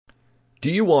Do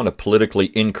you want a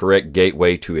politically incorrect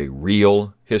gateway to a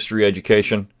real history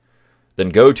education? Then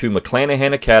go to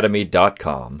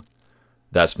McClanahanacademy.com.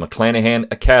 That's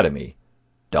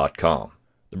McClanahanacademy.com.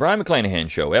 The Brian McClanahan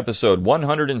Show, episode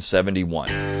 171.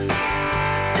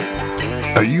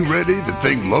 Are you ready to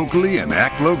think locally and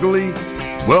act locally?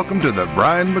 Welcome to the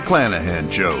Brian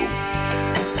McClanahan Show.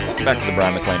 Welcome back to the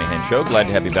Brian McClanahan Show. Glad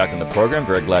to have you back on the program.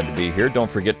 Very glad to be here. Don't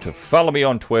forget to follow me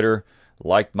on Twitter,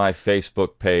 like my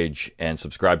Facebook page, and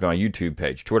subscribe to my YouTube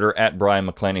page. Twitter at Brian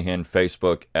McClanahan,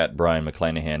 Facebook at Brian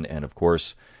McClanahan, and of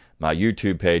course, my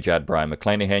YouTube page at Brian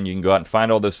McClanahan. You can go out and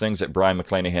find all those things at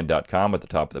brianmcclanahan.com at the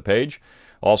top of the page.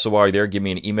 Also, while you're there, give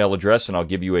me an email address, and I'll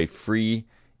give you a free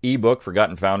ebook,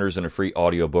 Forgotten Founders, and a free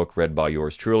audiobook read by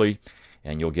yours truly,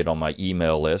 and you'll get on my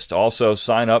email list. Also,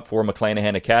 sign up for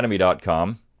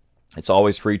McClanahanacademy.com. It's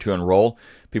always free to enroll.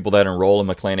 People that enroll in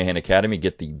McClanahan Academy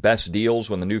get the best deals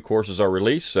when the new courses are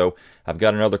released. So I've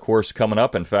got another course coming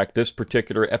up. In fact, this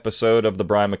particular episode of the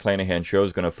Brian McClanahan Show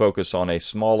is going to focus on a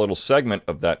small little segment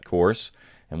of that course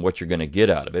and what you're going to get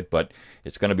out of it. But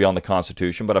it's going to be on the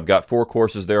Constitution. But I've got 4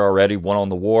 courses there already, one on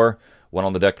the war, one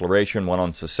on the Declaration, one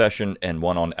on secession, and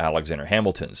one on Alexander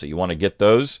Hamilton. So you want to get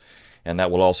those, and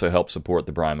that will also help support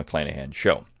the Brian McClanahan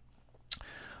Show.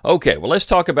 Okay, well, let's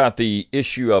talk about the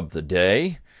issue of the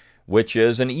day, which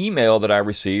is an email that I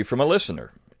received from a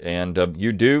listener. And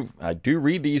I do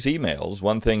read these emails.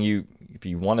 One thing, if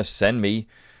you want to send me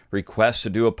requests to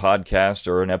do a podcast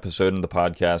or an episode in the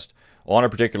podcast on a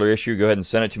particular issue, go ahead and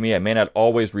send it to me. I may not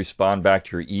always respond back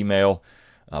to your email,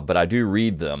 but I do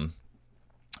read them.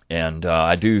 And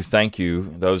I do thank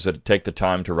you, those that take the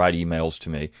time to write emails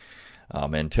to me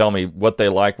and tell me what they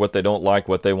like, what they don't like,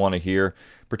 what they want to hear.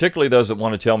 Particularly those that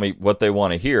want to tell me what they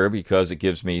want to hear, because it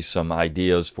gives me some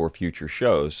ideas for future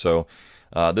shows. So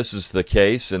this is the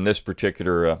case in this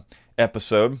particular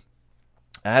episode.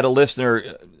 I had a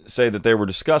listener say that they were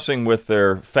discussing with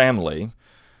their family,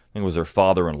 I think it was their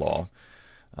father-in-law,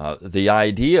 the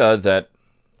idea that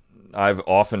I've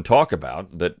often talked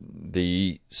about, that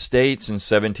the states in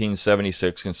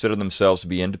 1776 considered themselves to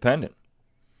be independent.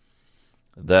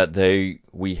 That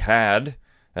we had,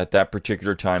 at that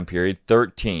particular time period,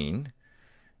 13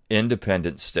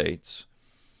 independent states,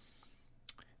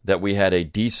 that we had a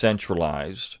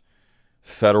decentralized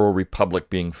federal republic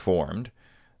being formed,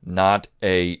 not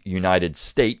a united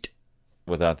state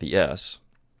without the S,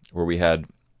 where we had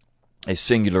a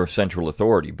singular central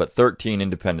authority, but 13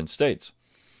 independent states.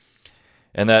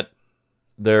 And that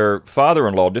their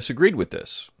father-in-law disagreed with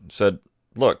this, said,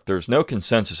 look, there's no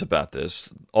consensus about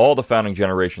this. All the founding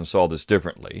generation saw this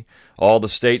differently. All the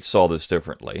states saw this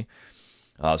differently.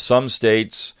 Some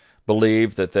states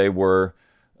believed that they were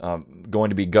going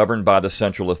to be governed by the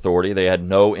central authority. They had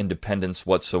no independence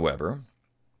whatsoever.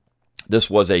 This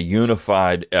was a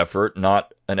unified effort,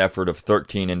 not an effort of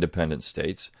 13 independent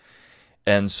states.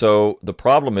 And so the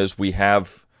problem is we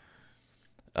have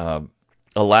a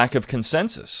lack of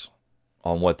consensus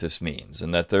on what this means,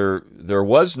 and that there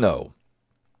was no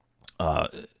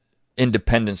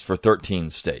independence for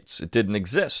 13 states. It didn't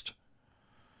exist.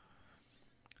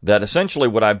 That essentially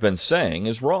what I've been saying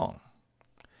is wrong.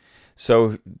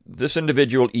 So this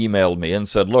individual emailed me and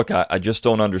said, look, I just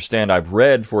don't understand. I've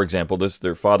read, for example,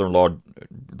 their father-in-law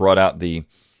brought out the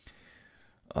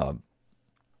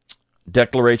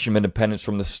Declaration of Independence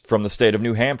from the state of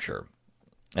New Hampshire.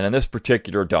 And in this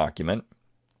particular document,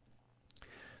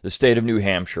 the state of New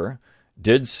Hampshire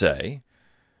did say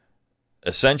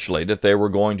essentially that they were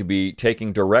going to be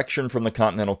taking direction from the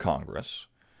Continental Congress,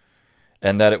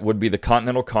 and that it would be the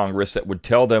Continental Congress that would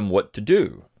tell them what to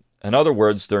do. In other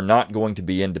words, they're not going to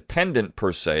be independent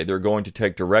per se. They're going to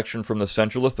take direction from the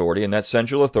central authority, and that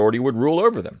central authority would rule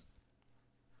over them.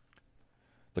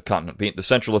 The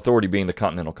central authority being the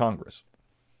Continental Congress.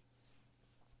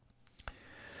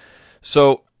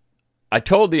 So I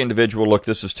told the individual, look,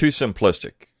 this is too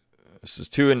simplistic. This is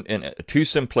too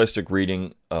simplistic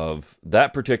reading of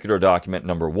that particular document,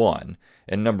 number one.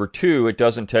 And number two, it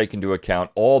doesn't take into account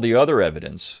all the other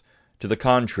evidence to the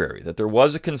contrary, that there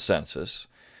was a consensus,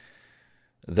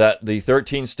 that the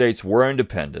 13 states were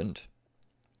independent,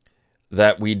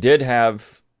 that we did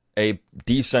have a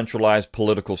decentralized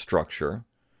political structure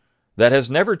that has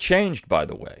never changed, by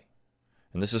the way.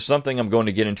 And this is something I'm going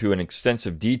to get into in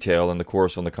extensive detail in the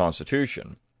course on the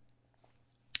Constitution.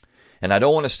 And I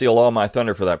don't want to steal all my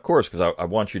thunder for that course, because I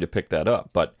want you to pick that up.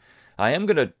 But I am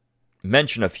going to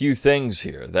mention a few things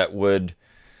here that would,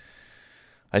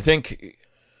 I think,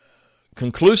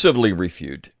 conclusively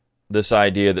refute this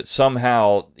idea that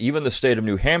somehow even the state of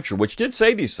New Hampshire, which did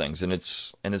say these things in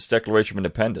its Declaration of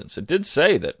Independence, it did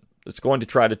say that it's going to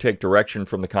try to take direction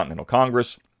from the Continental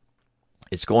Congress,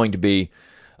 It's going to be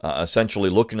essentially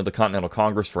looking to the Continental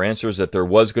Congress for answers, that there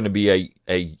was going to be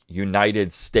a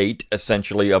united state,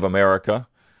 essentially, of America,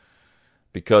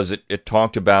 because it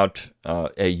talked about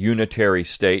a unitary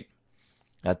state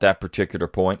at that particular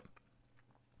point.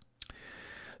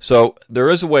 So there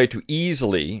is a way to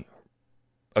easily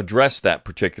address that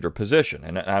particular position,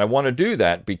 and I want to do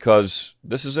that because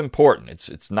this is important.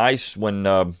 It's nice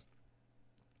when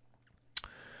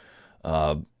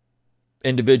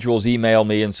individuals email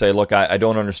me and say, "Look, I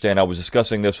don't understand. I was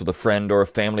discussing this with a friend or a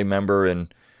family member,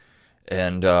 and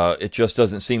it just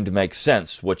doesn't seem to make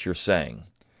sense what you're saying."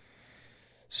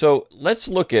 So let's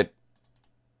look at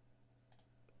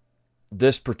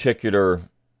this particular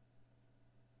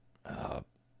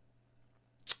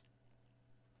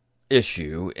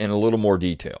issue in a little more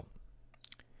detail.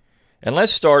 And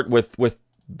let's start with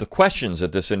the questions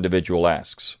that this individual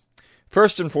asks.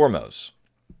 First and foremost,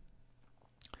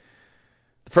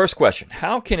 the first question,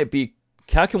 how can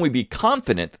we be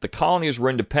confident that the colonies were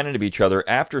independent of each other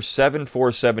after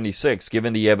 7-4-76,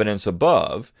 given the evidence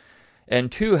above? And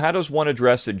two, how does one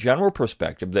address the general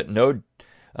perspective that no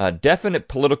definite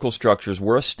political structures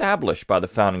were established by the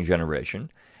founding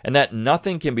generation, and that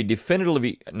nothing can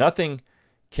definitively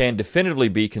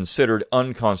be considered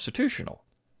unconstitutional?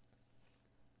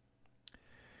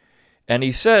 And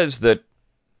he says that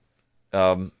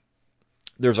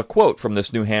there's a quote from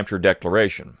this New Hampshire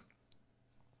Declaration.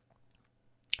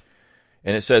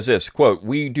 And it says this, quote,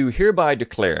 "We do hereby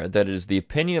declare that it is the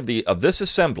opinion of this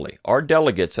assembly, our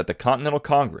delegates at the Continental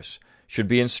Congress should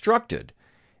be instructed,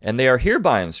 and they are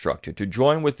hereby instructed, to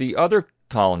join with the other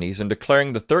colonies in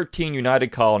declaring the 13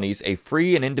 united colonies a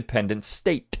free and independent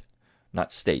state."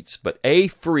 Not states, but a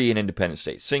free and independent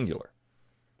state, singular.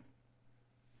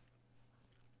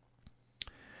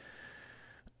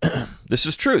 This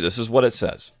is true. This is what it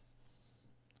says.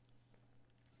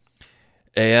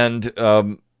 And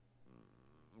of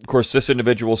course, this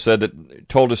individual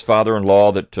told his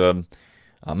father-in-law that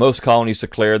most colonies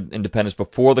declared independence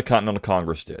before the Continental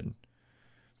Congress did,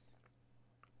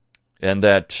 and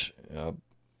that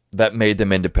made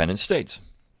them independent states.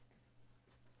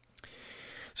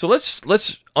 So let's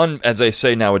as they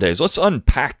say nowadays, let's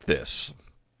unpack this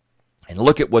and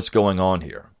look at what's going on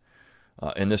here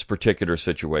in this particular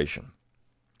situation.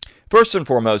 First and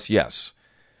foremost, yes,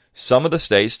 some of the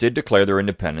states did declare their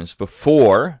independence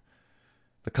before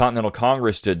the Continental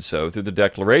Congress did so through the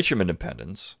Declaration of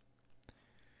Independence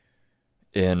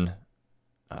in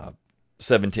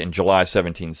July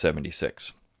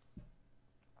 1776.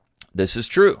 This is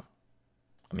true.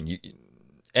 I mean,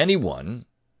 anyone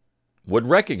would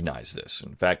recognize this.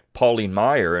 In fact, Pauline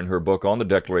Maier, in her book on the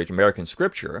Declaration of American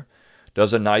Scripture,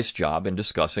 does a nice job in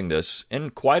discussing this in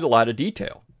quite a lot of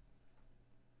detail.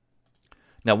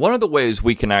 Now, one of the ways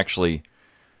we can actually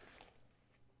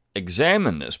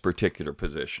examine this particular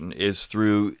position is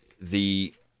through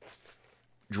the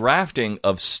drafting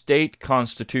of state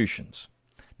constitutions.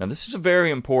 Now, this is a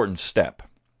very important step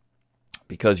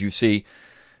because, you see,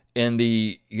 in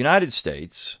the United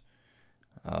States,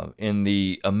 in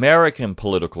the American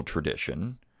political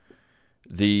tradition,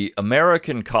 the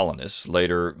American colonists,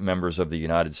 later members of the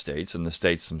United States and the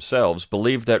states themselves,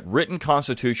 believed that written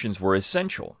constitutions were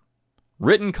essential.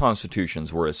 Written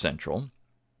constitutions were essential,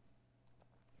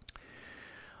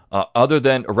 rather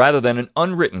than an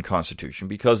unwritten constitution,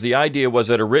 because the idea was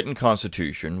that a written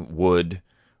constitution would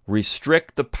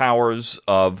restrict the powers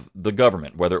of the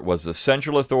government, whether it was the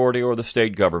central authority or the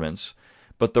state governments.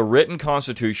 But the written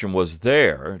constitution was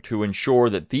there to ensure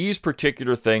that these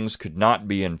particular things could not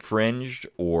be infringed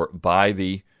or by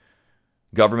the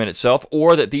government itself,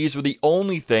 or that these were the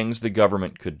only things the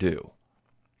government could do.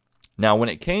 Now, when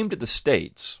it came to the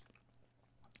states,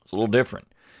 it's a little different,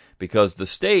 because the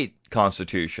state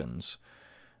constitutions,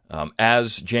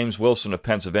 as James Wilson of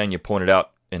Pennsylvania pointed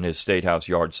out in his State House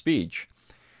Yard speech,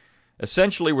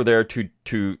 essentially were there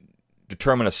to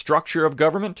determine a structure of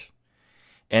government.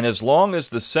 And as long as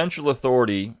the central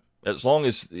authority, as long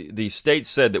as the state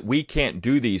said that we can't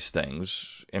do these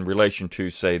things in relation to,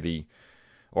 say, the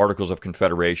Articles of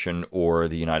Confederation or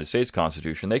the United States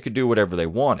Constitution, they could do whatever they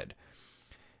wanted.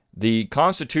 The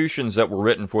constitutions that were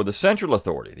written for the central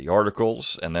authority, the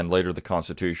Articles, and then later the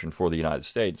Constitution for the United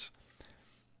States,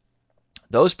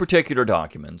 those particular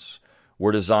documents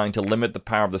were designed to limit the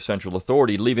power of the central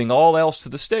authority, leaving all else to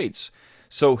the states.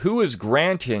 So who is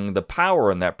granting the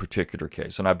power in that particular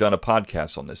case? And I've done a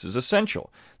podcast on this. Is essential.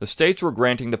 The states were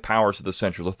granting the powers to the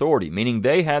central authority, meaning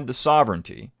they had the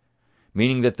sovereignty,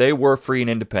 meaning that they were free and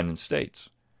independent states.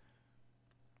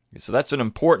 So that's an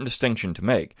important distinction to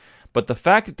make. But the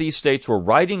fact that these states were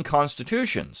writing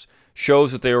constitutions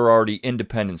shows that they were already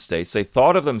independent states. They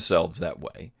thought of themselves that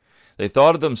way. They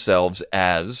thought of themselves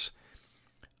as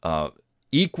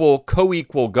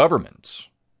co-equal governments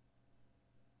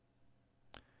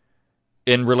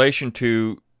in relation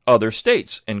to other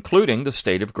states, including the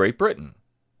state of Great Britain.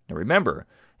 Now remember,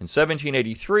 in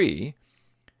 1783,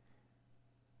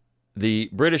 the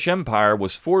British Empire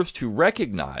was forced to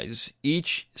recognize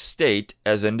each state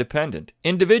as independent,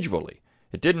 individually.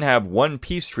 It didn't have one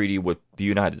peace treaty with the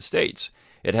United States.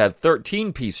 It had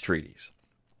 13 peace treaties.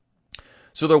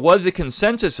 So there was a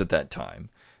consensus at that time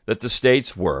that the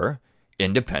states were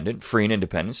independent, free and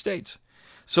independent states.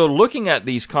 So looking at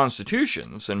these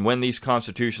constitutions, and when these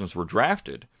constitutions were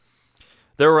drafted,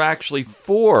 there were actually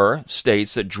 4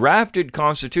 states that drafted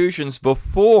constitutions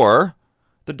before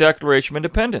the Declaration of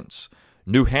Independence.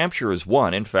 New Hampshire is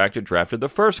one. In fact, it drafted the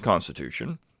first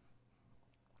Constitution.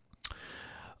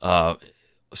 So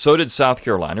did South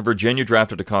Carolina. Virginia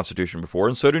drafted a Constitution before,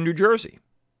 and so did New Jersey.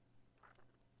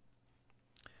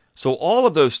 So all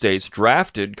of those states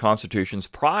drafted constitutions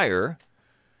prior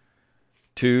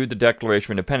to the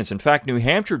Declaration of Independence. In fact, New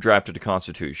Hampshire drafted a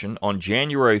constitution on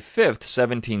January 5th,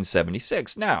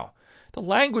 1776. Now, the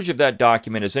language of that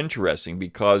document is interesting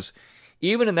because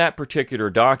even in that particular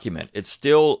document, it's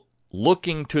still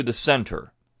looking to the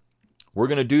center. We're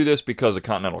going to do this because the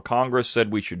Continental Congress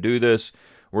said we should do this.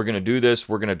 We're going to do this.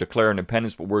 We're going to declare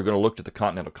independence, but we're going to look to the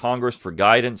Continental Congress for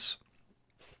guidance.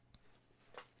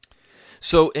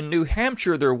 So in New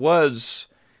Hampshire, there was,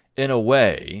 in a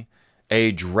way,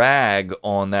 a drag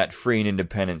on that free and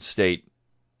independent state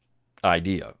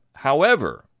idea.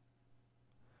 However,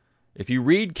 if you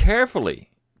read carefully,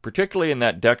 particularly in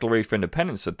that Declaration of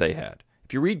Independence that they had,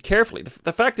 if you read carefully,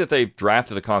 the fact that they've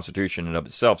drafted the Constitution in and of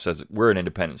itself says that we're an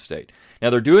independent state. Now,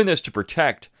 they're doing this to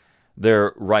protect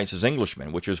their rights as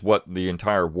Englishmen, which is what the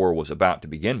entire war was about to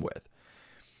begin with.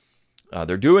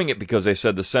 They're doing it because they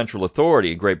said the central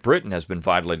authority, Great Britain, has been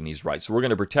violating these rights. So we're going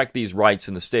to protect these rights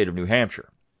in the state of New Hampshire.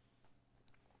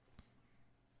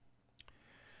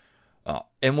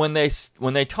 And when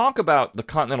they talk about the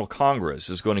Continental Congress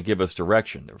is going to give us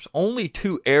direction, there's only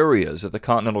 2 areas that the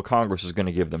Continental Congress is going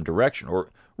to give them direction,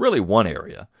 or really one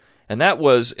area, and that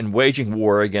was in waging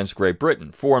war against Great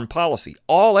Britain, foreign policy.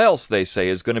 All else, they say,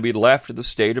 is going to be left to the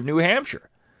state of New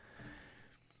Hampshire.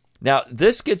 Now,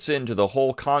 this gets into the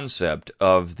whole concept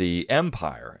of the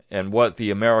empire and what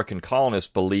the American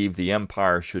colonists believed the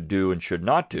empire should do and should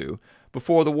not do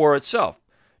before the war itself.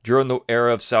 During the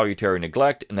era of salutary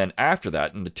neglect, and then after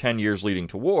that, in the 10 years leading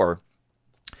to war,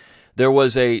 there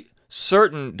was a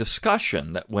certain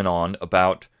discussion that went on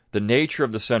about the nature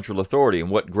of the central authority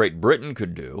and what Great Britain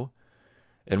could do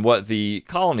and what the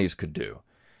colonies could do.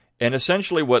 And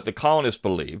essentially what the colonists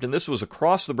believed, and this was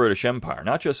across the British Empire,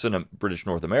 not just in British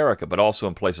North America, but also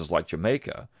in places like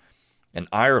Jamaica and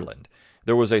Ireland,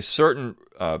 there was a certain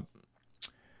a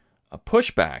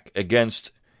pushback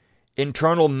against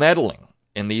internal meddling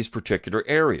in these particular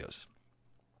areas,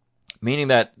 meaning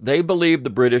that they believed the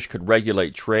British could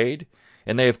regulate trade,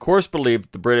 and they of course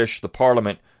believed the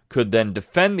Parliament, could then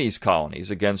defend these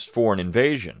colonies against foreign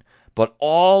invasion, but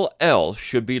all else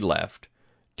should be left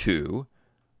to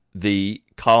the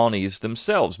colonies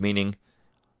themselves, meaning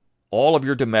all of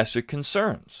your domestic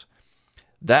concerns.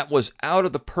 That was out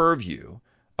of the purview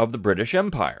of the British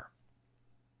Empire.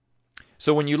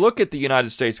 So when you look at the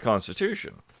United States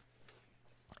Constitution,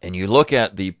 and you look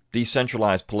at the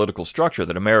decentralized political structure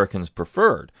that Americans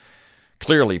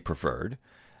clearly preferred,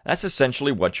 that's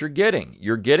essentially what you're getting.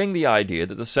 You're getting the idea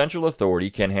that the central authority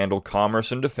can handle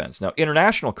commerce and defense. Now,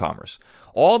 international commerce,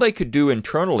 all they could do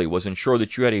internally was ensure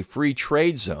that you had a free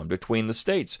trade zone between the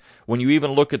states. When you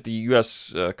even look at the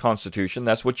U.S. Constitution,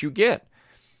 that's what you get.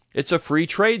 It's a free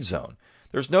trade zone.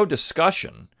 There's no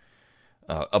discussion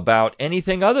about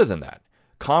anything other than that.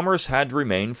 Commerce had to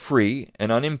remain free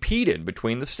and unimpeded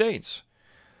between the states.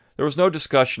 There was no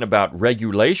discussion about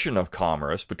regulation of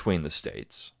commerce between the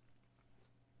states.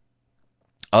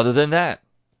 Other than that,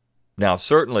 now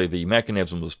certainly the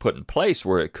mechanism was put in place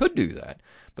where it could do that,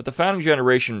 but the founding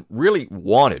generation really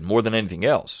wanted, more than anything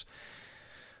else,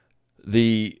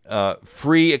 the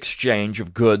free exchange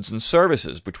of goods and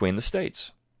services between the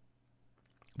states.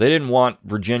 They didn't want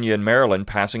Virginia and Maryland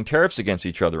passing tariffs against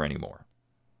each other anymore.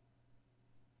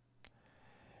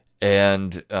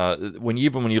 And when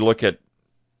you look at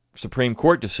Supreme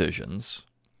Court decisions,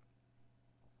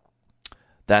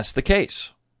 that's the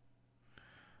case.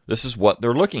 This is what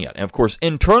they're looking at. And of course,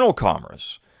 internal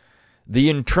commerce, the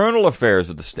internal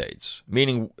affairs of the states,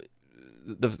 meaning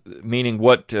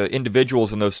what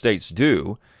individuals in those states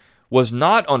do, was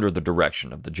not under the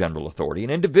direction of the general authority,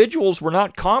 and individuals were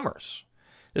not commerce.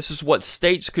 This is what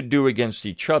states could do against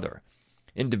each other.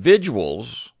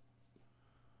 Individuals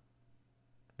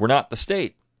were not the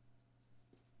state.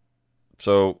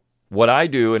 So what I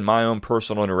do in my own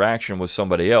personal interaction with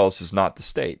somebody else is not the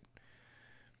state.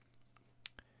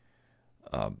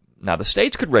 Now, the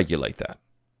states could regulate that,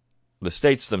 the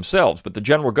states themselves, but the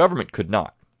general government could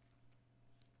not.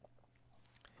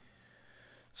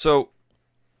 So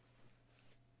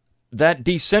that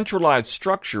decentralized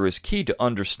structure is key to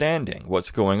understanding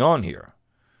what's going on here.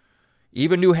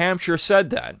 Even New Hampshire said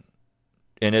that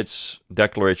in its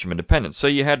Declaration of Independence. So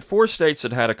you had 4 states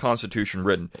that had a constitution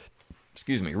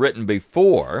written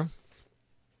before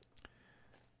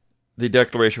the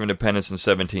Declaration of Independence in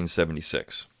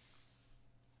 1776.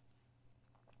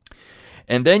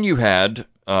 And then you had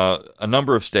a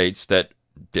number of states that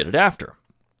did it after.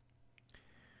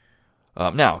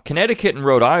 Now, Connecticut and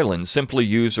Rhode Island simply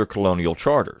used their colonial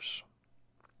charters.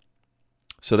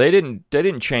 So they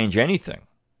didn't change anything.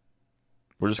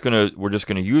 We're just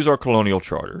gonna use our colonial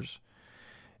charters,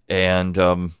 and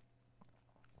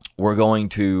we're going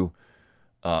to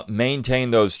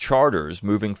maintain those charters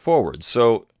moving forward.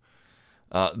 So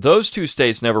those 2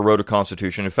 states never wrote a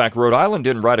constitution. In fact, Rhode Island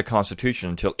didn't write a constitution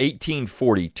until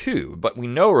 1842, but we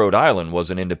know Rhode Island was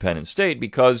an independent state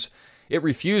because it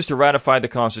refused to ratify the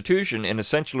Constitution and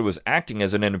essentially was acting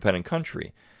as an independent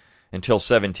country until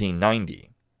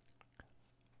 1790,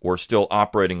 or still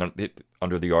operating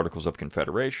under the Articles of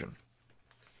Confederation.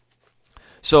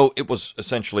 So it was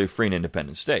essentially a free and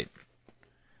independent state.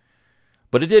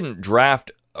 But it didn't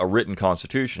draft a written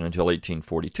constitution until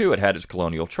 1842. It had its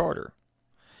colonial charter.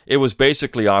 It was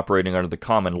basically operating under the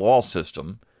common law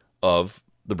system of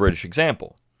the British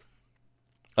example,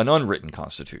 an unwritten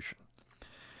constitution.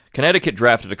 Connecticut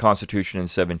drafted a constitution in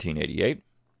 1788,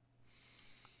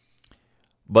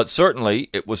 but certainly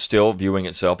it was still viewing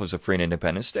itself as a free and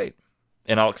independent state.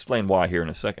 And I'll explain why here in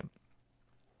a second.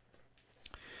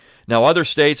 Now, other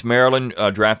states, Maryland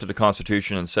drafted a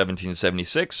constitution in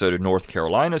 1776, so did North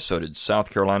Carolina, so did South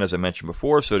Carolina, as I mentioned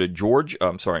before, so did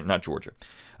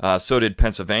so did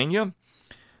Pennsylvania,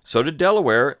 so did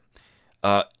Delaware.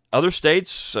 Other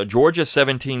states, Georgia,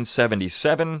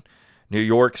 1777, New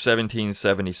York,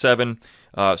 1777.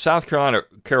 South Carolina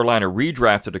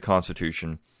redrafted a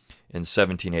constitution in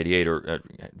 1788, or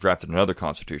drafted another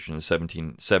constitution in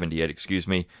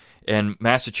 1778, and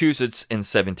Massachusetts in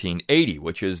 1780,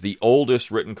 which is the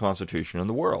oldest written constitution in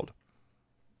the world.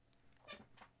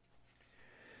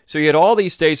 So you had all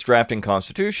these states drafting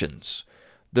constitutions.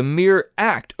 The mere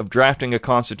act of drafting a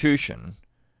constitution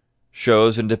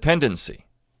shows independency.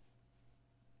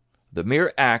 The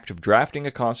mere act of drafting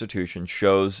a constitution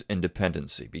shows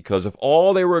independency, because if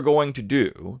all they were going to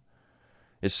do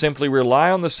is simply rely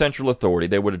on the central authority,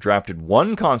 they would have drafted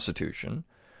one constitution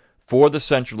for the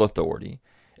central authority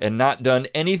and not done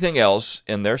anything else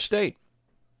in their state.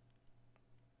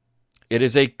 It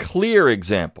is a clear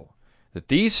example that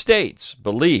these states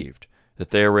believed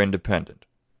that they were independent.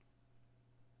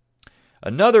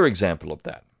 Another example of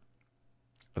that,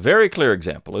 a very clear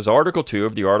example, is Article 2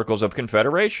 of the Articles of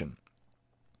Confederation,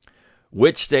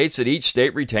 which states that each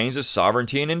state retains its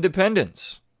sovereignty and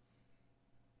independence.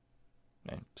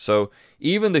 Okay. So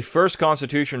even the first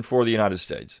Constitution for the United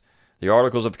States, the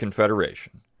Articles of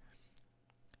Confederation,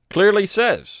 clearly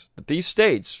says that these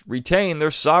states retain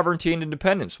their sovereignty and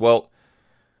independence. Well,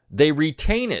 they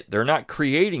retain it. They're not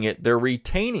creating it. They're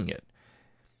retaining it.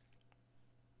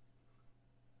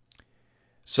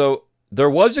 So there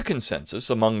was a consensus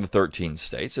among the 13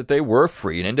 states that they were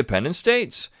free and independent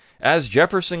states, as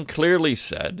Jefferson clearly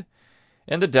said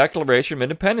in the Declaration of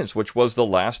Independence, which was the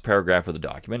last paragraph of the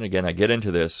document. Again, I get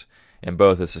into this in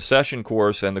both the secession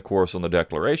course and the course on the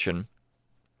Declaration.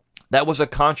 That was a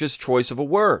conscious choice of a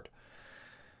word.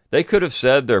 They could have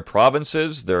said their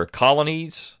provinces, their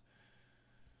colonies,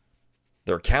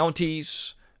 their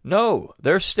counties. No,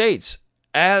 their states,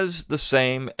 as the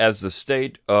same as the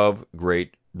state of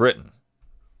Great Britain.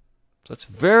 So that's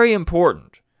very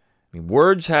important. I mean,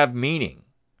 words have meaning.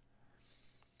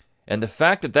 And the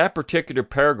fact that that particular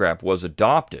paragraph was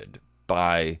adopted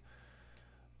by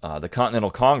the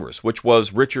Continental Congress, which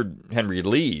was Richard Henry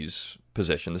Lee's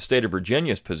position, the state of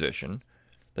Virginia's position,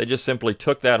 they just simply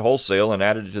took that wholesale and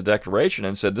added it to the Declaration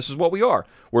and said, this is what we are.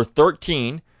 We're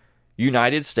 13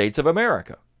 United States of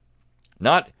America.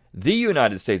 Not the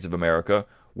United States of America,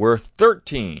 we're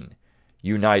 13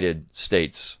 United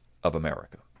States of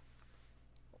America.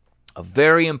 A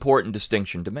very important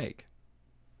distinction to make.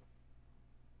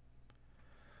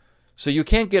 So you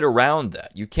can't get around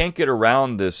that. You can't get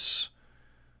around this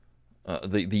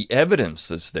the evidence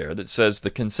that's there that says the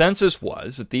consensus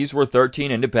was that these were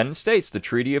 13 independent states. The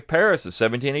Treaty of Paris of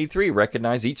 1783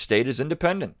 recognized each state as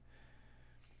independent.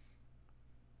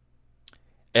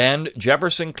 And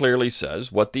Jefferson clearly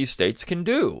says what these states can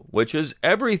do, which is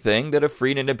everything that a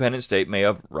free and independent state may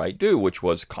have right do, which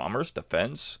was commerce,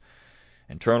 defense,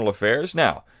 internal affairs.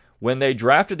 Now, when they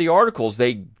drafted the articles,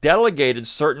 they delegated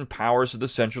certain powers to the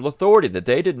central authority that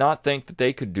they did not think that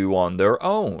they could do on their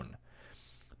own.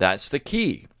 That's the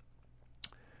key.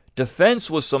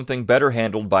 Defense was something better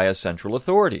handled by a central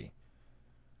authority.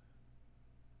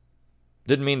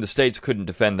 Didn't mean the states couldn't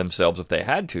defend themselves if they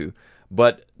had to,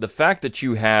 but the fact that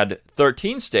you had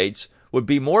 13 states would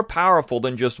be more powerful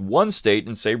than just one state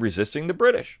in, say, resisting the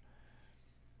British.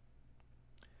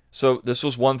 So this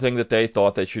was one thing that they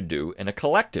thought they should do in a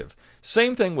collective.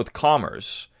 Same thing with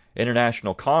commerce,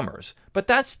 international commerce. But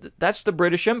that's the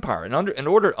British Empire. And in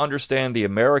order to understand the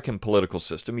American political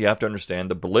system, you have to understand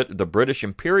the British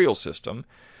imperial system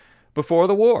before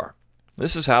the war.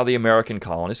 This is how the American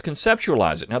colonists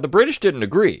conceptualize it. Now, the British didn't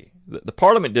agree. The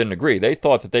Parliament didn't agree. They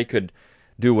thought that they could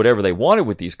do whatever they wanted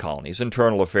with these colonies,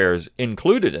 internal affairs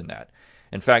included in that.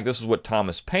 In fact, this is what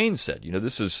Thomas Paine said.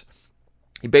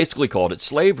 He basically called it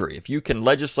slavery. If you can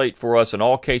legislate for us in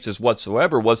all cases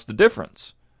whatsoever, what's the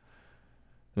difference?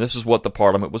 And this is what the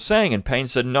Parliament was saying. And Paine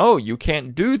said, no, you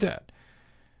can't do that.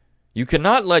 You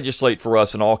cannot legislate for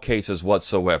us in all cases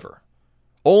whatsoever.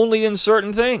 Only in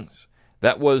certain things.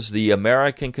 That was the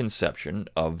American conception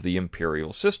of the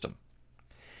imperial system.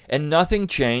 And nothing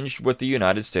changed with the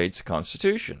United States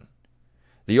Constitution.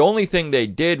 The only thing they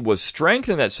did was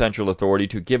strengthen that central authority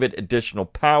to give it additional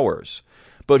powers.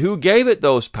 But who gave it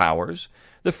those powers?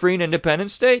 The free and independent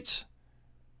states.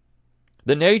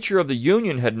 The nature of the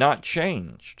Union had not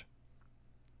changed.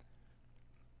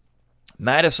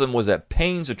 Madison was at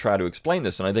pains to try to explain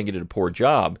this, and I think he did a poor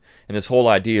job, and this whole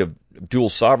idea of dual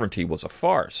sovereignty was a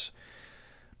farce.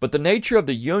 But the nature of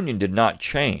the Union did not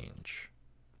change.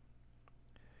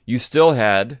 You still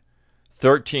had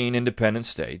 13 independent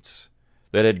states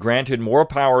that had granted more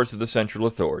powers to the central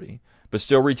authority, but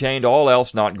still retained all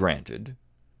else not granted,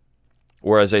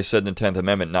 or as they said in the 10th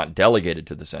Amendment, not delegated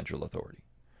to the central authority.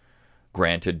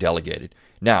 Granted, delegated.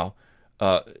 Now,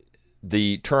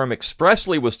 the term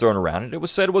expressly was thrown around, and it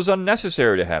was said it was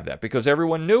unnecessary to have that because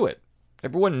everyone knew it.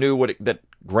 Everyone knew that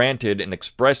granted and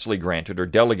expressly granted or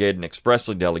delegated and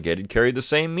expressly delegated carried the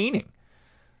same meaning.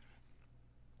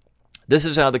 This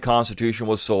is how the Constitution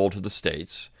was sold to the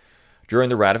states during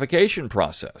the ratification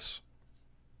process.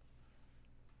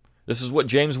 This is what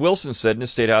James Wilson said in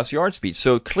his State House Yard speech.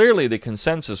 So clearly the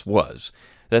consensus was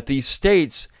that these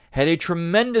states had a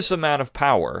tremendous amount of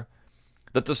power,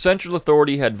 that the central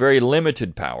authority had very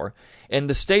limited power, and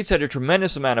the states had a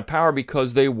tremendous amount of power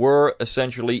because they were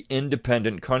essentially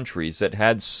independent countries that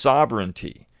had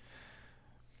sovereignty.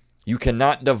 You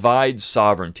cannot divide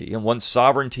sovereignty, and once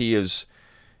sovereignty is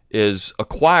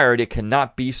acquired, it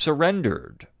cannot be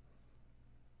surrendered.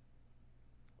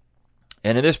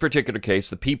 And in this particular case,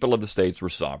 the people of the states were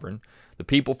sovereign. The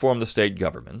people formed the state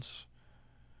governments.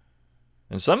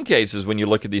 In some cases, when you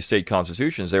look at these state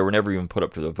constitutions, they were never even put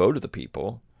up to the vote of the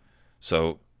people.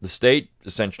 So the state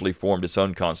essentially formed its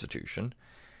own constitution.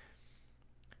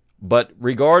 But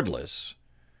regardless,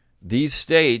 these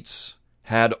states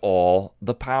had all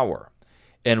the power.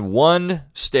 And one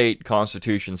state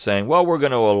constitution saying, well, we're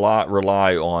going to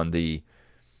rely on the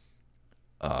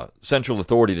central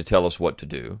authority to tell us what to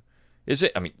do.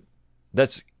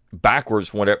 That's backwards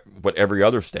from what every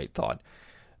other state thought.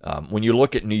 When you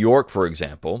look at New York, for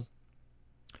example,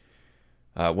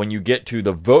 when you get to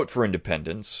the vote for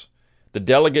independence, the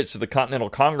delegates to the Continental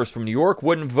Congress from New York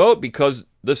wouldn't vote because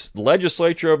this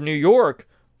legislature of New York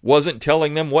wasn't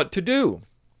telling them what to do.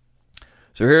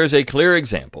 So here's a clear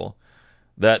example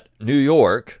that New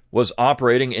York was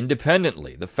operating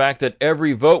independently. The fact that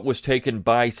every vote was taken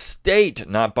by state,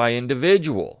 not by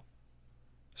individual,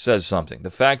 says something. The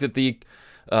fact that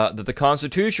the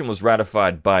Constitution was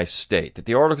ratified by state, that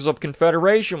the Articles of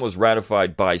Confederation was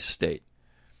ratified by state,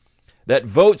 that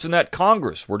votes in that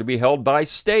Congress were to be held by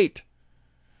state,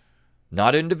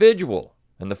 not individual,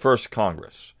 in the first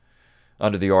Congress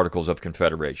under the Articles of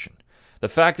Confederation. The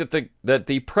fact that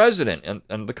the president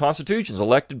and the Constitution is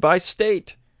elected by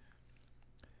state,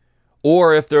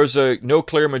 or if there's no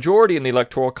clear majority in the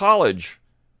Electoral College,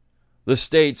 the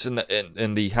states and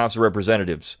the House of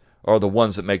Representatives are the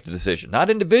ones that make the decision. Not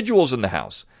individuals in the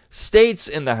House, states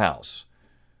in the House.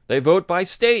 They vote by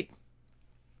state.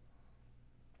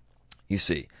 You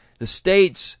see, the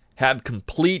states have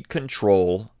complete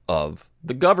control of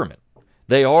the government.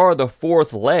 They are the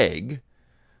fourth leg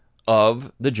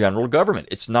of the general government.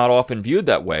 It's not often viewed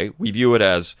that way. We view it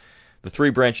as the three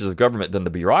branches of government, then the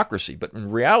bureaucracy. But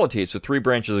in reality, it's the three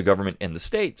branches of government in the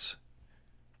states.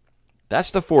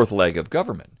 That's the fourth leg of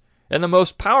government, and the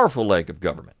most powerful leg of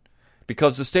government,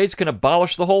 because the states can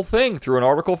abolish the whole thing through an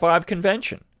Article 5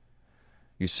 convention.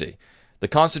 You see, the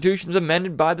Constitution is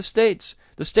amended by the states.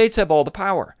 The states have all the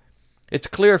power. It's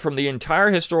clear from the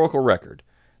entire historical record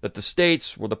that the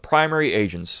states were the primary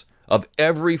agents of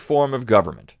every form of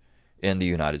government in the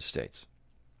United States.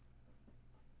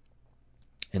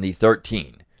 In the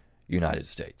 13 United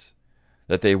States.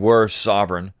 That they were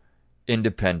sovereign,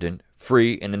 independent,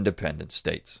 free and independent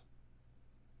states.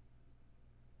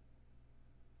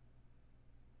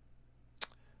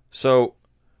 So,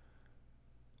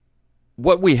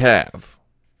 what we have,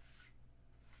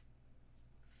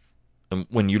 and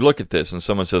when you look at this and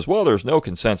someone says, well, there's no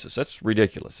consensus, that's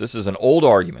ridiculous. This is an old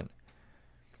argument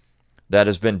that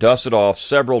has been dusted off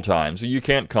several times. You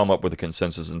can't come up with a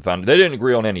consensus and find they didn't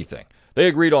agree on anything. They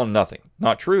agreed on nothing.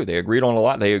 Not true. They agreed on a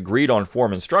lot. They agreed on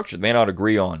form and structure. They may not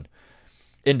agree on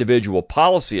individual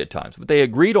policy at times, but they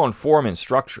agreed on form and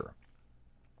structure.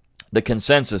 The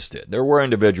consensus did. There were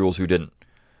individuals who didn't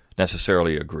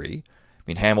necessarily agree. I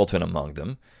mean, Hamilton among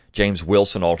them. James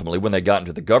Wilson, ultimately, when they got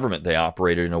into the government, they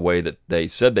operated in a way that they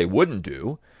said they wouldn't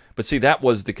do. But see, that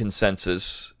was the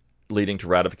consensus leading to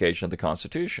ratification of the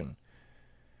Constitution.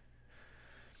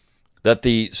 That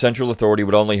the central authority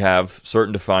would only have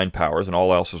certain defined powers and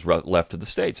all else was left to the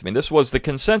states. I mean, this was the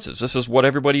consensus. This is what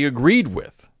everybody agreed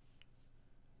with.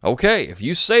 Okay, if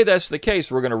you say that's the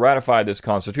case, we're going to ratify this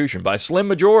Constitution by slim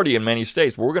majority in many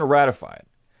states. But we're going to ratify it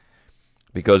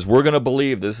because we're going to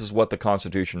believe this is what the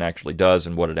Constitution actually does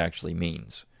and what it actually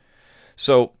means.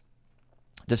 So,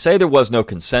 to say there was no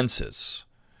consensus,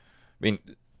 I mean,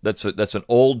 that's an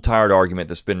old, tired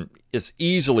argument it's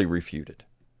easily refuted.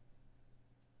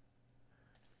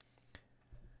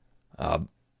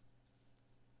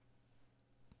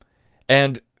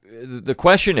 And the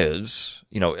question is,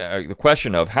 the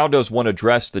question of how does one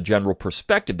address the general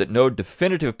perspective that no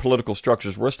definitive political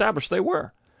structures were established? They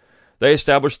were. They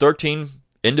established 13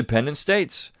 independent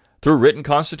states through written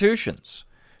constitutions.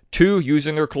 2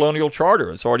 using their colonial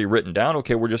charter. It's already written down.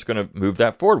 Okay, we're just going to move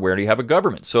that forward. We already have a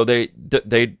government. So they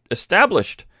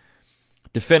established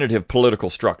definitive political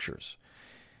structures.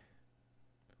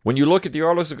 When you look at the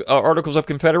Articles of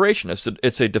Confederation,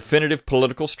 it's a definitive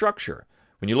political structure.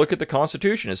 When you look at the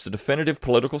Constitution, it's a definitive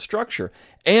political structure.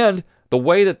 And the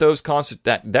way that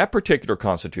that particular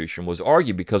Constitution was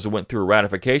argued, because it went through a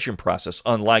ratification process,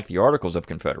 unlike the Articles of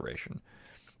Confederation,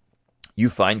 you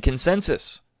find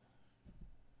consensus.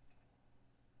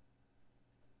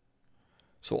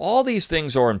 So all these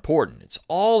things are important. It's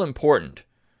all important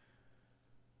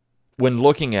when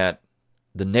looking at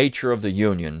the nature of the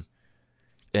Union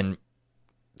in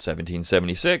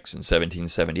 1776 and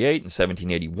 1778 and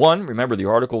 1781. Remember, the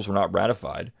Articles were not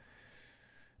ratified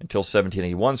until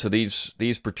 1781, so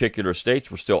these particular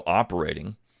states were still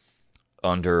operating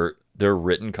under their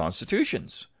written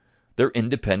constitutions. They're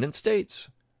independent states.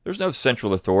 There's no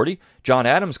central authority. John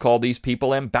Adams called these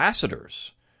people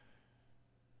ambassadors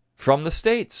from the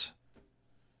states.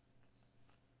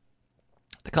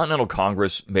 The Continental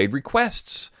Congress made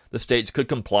requests. The states could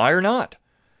comply or not.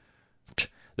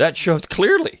 That shows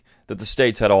clearly that the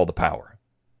states had all the power.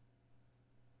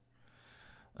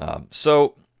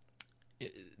 So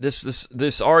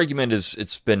this argument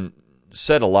it's been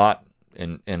said a lot,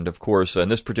 and of course in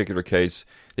this particular case,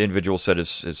 the individual said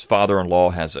his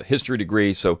father-in-law has a history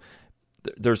degree. So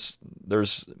there's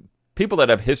people that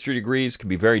have history degrees can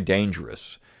be very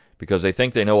dangerous because they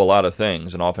think they know a lot of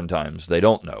things, and oftentimes they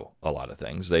don't know a lot of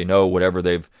things. They know whatever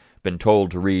they've been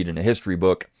told to read in a history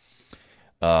book.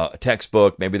 A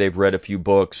textbook, maybe they've read a few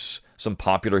books, some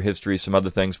popular history, some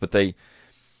other things, but they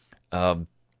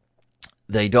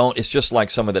don't. It's just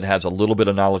like someone that has a little bit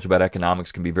of knowledge about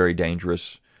economics can be very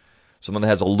dangerous. Someone that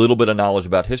has a little bit of knowledge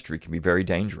about history can be very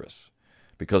dangerous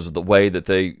because of the way that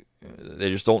they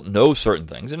just don't know certain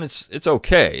things, and it's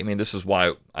okay. I mean, this is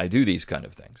why I do these kind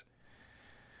of things,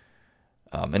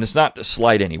 and it's not to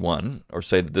slight anyone or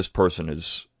say that this person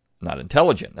is not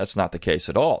intelligent. That's not the case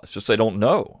at all. It's just they don't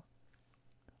know.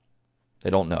 They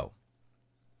don't know.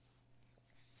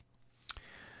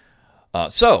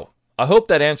 So, I hope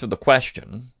that answered the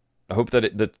question. I hope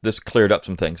that this cleared up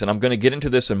some things. And I'm going to get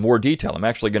into this in more detail. I'm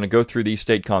actually going to go through these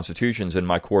state constitutions in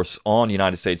my course on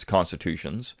United States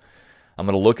constitutions. I'm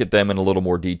going to look at them in a little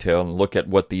more detail and look at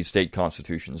what these state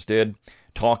constitutions did,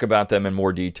 talk about them in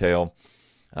more detail.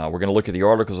 We're going to look at the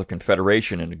Articles of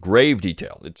Confederation in grave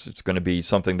detail. It's going to be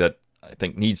something that I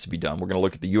think needs to be done. We're going to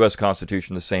look at the U.S.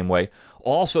 Constitution the same way.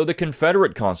 Also, the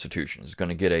Confederate Constitution is going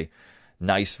to get a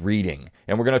nice reading.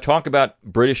 And we're going to talk about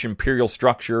British imperial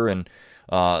structure and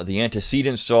the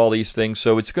antecedents to all these things.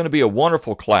 So it's going to be a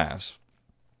wonderful class.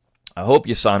 I hope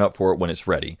you sign up for it when it's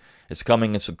ready. It's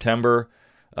coming in September,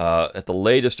 at the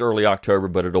latest early October,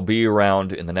 but it'll be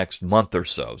around in the next month or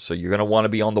so. So you're going to want to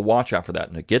be on the watch out for that.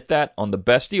 And to get that on the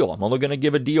best deal, I'm only going to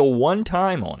give a deal one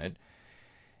time on it.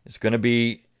 It's going to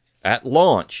be at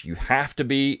launch. You have to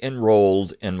be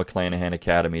enrolled in McClanahan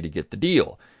Academy to get the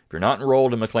deal. If you're not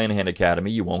enrolled in McClanahan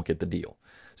Academy, you won't get the deal.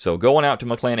 So going out to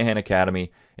McClanahan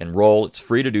Academy, enroll. It's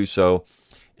free to do so.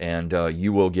 And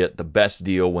you will get the best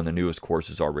deal when the newest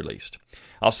courses are released.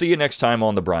 I'll see you next time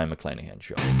on The Brian McClanahan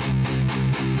Show.